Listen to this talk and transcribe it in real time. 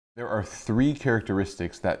There are three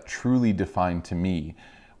characteristics that truly define to me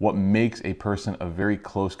what makes a person a very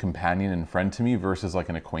close companion and friend to me versus like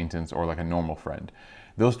an acquaintance or like a normal friend.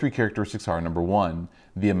 Those three characteristics are: number one,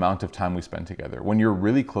 the amount of time we spend together. When you're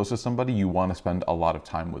really close to somebody, you want to spend a lot of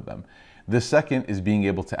time with them. The second is being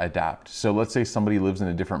able to adapt. So let's say somebody lives in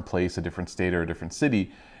a different place, a different state, or a different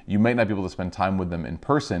city. You might not be able to spend time with them in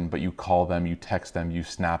person, but you call them, you text them, you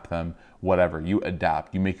snap them, whatever. You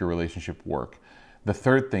adapt, you make your relationship work. The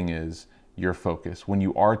third thing is your focus. When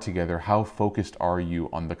you are together, how focused are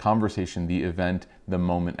you on the conversation, the event, the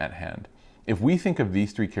moment at hand? If we think of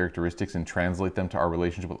these three characteristics and translate them to our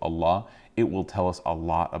relationship with Allah, it will tell us a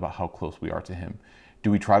lot about how close we are to Him.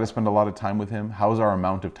 Do we try to spend a lot of time with Him? How is our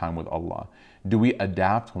amount of time with Allah? Do we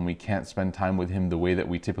adapt when we can't spend time with Him the way that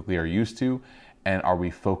we typically are used to? And are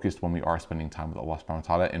we focused when we are spending time with Allah subhanahu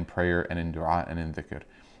wa ta'ala in prayer and in dua and in dhikr?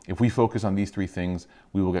 If we focus on these three things,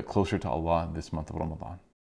 we will get closer to Allah this month of Ramadan.